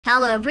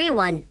Hello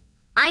everyone.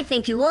 I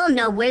think you all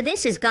know where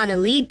this is gonna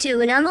lead to,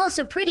 and I'm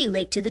also pretty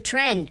late to the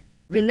trend.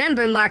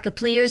 Remember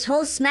Markiplier's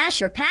whole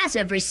smash or pass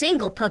every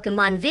single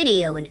Pokemon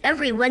video, and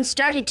everyone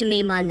started to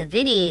meme on the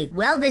video.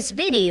 Well, this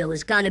video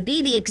is gonna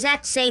be the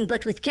exact same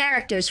but with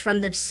characters from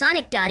the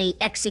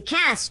Sonic.exe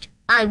cast.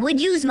 I would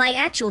use my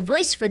actual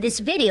voice for this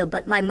video,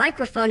 but my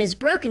microphone is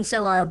broken,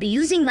 so I'll be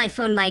using my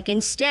phone mic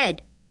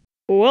instead.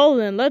 Well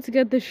then, let's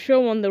get this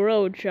show on the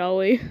road, shall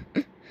we?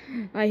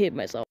 I hate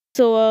myself.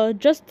 So,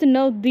 just to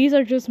note, these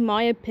are just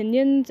my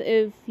opinions.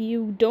 If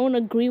you don't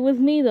agree with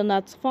me, then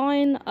that's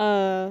fine.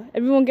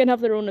 Everyone can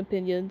have their own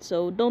opinion,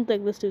 so don't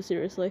take this too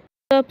seriously.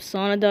 Up,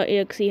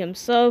 Sonic.exe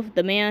himself,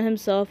 the man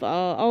himself,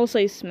 I'll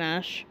say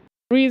smash.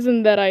 The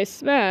reason that I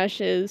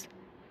smash is,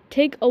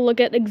 take a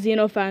look at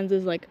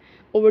Xenophans's,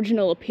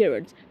 original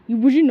appearance.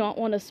 Would you not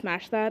want to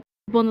smash that?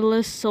 Up on the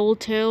list, Soul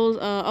Tails,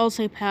 I'll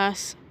say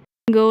pass.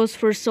 Goes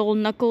for Soul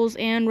Knuckles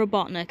and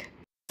Robotnik.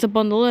 It's up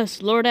on the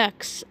list, Lord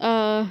X,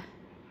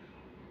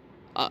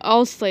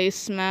 I'll say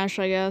smash,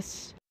 I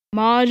guess.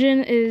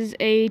 Majin is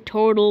a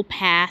total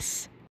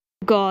pass.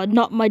 God,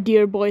 not my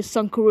dear boy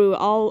Sunkuru,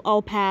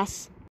 I'll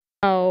pass.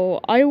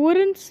 Oh, I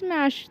wouldn't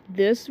smash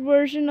this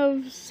version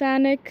of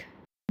Sonic,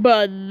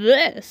 but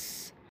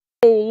this.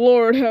 Oh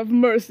Lord have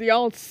mercy,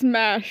 I'll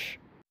smash.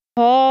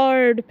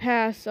 Hard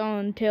pass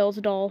on Tails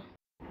doll.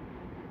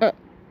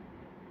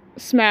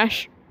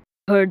 Smash.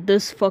 Heard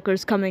this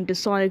fucker's coming to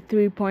Sonic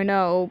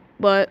 3.0,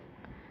 but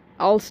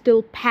I'll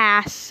still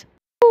pass.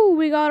 Oh,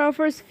 we got our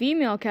first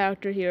female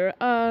character here.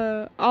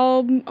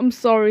 I'm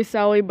sorry,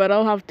 Sally, but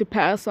I'll have to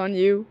pass on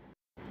you.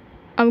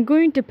 I'm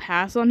going to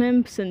pass on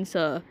him since,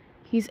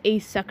 he's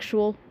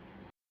asexual.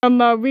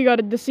 We got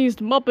a deceased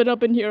Muppet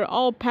up in here.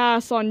 I'll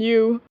pass on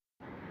you.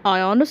 I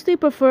honestly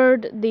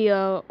preferred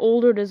the,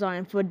 older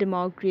design for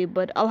Demogorgon,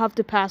 but I'll have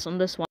to pass on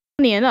this one.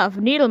 Funny enough,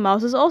 Needle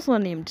Mouse is also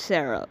named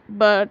Sarah,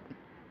 but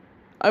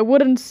I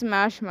wouldn't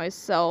smash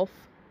myself,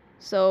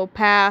 so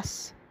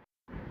pass.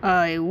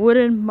 I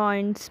wouldn't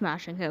mind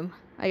smashing him,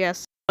 I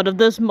guess. But if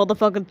this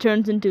motherfucker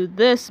turns into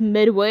this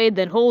midway,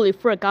 then holy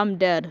frick, I'm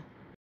dead.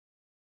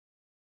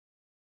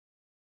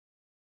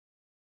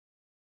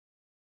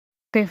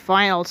 Okay,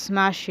 fine, I'll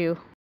smash you.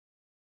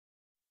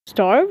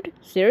 Starved?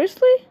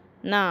 Seriously?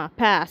 Nah,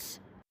 pass.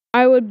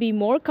 I would be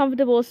more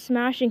comfortable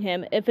smashing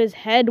him if his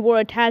head were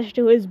attached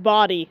to his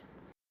body.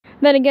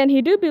 Then again,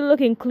 he do be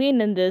looking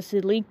clean in this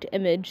leaked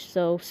image,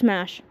 so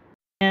smash.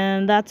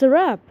 And that's a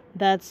wrap.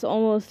 That's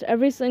almost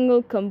every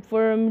single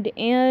confirmed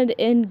and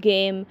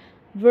in-game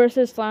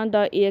versus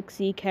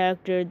Sonic.exe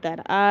character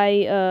that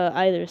I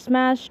either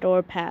smashed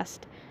or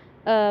passed.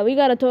 We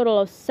got a total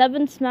of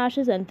 7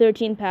 smashes and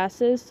 13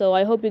 passes, so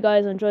I hope you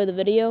guys enjoy the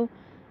video.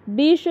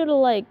 Be sure to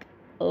like,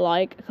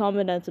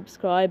 comment, and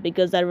subscribe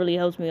because that really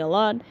helps me a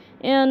lot.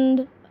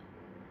 And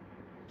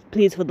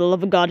please, for the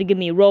love of God, give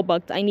me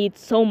Robux. I need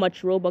so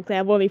much Robux. I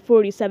have only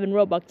 47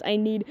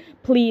 Robux.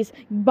 Please,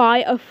 buy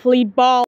a FLEETBALL.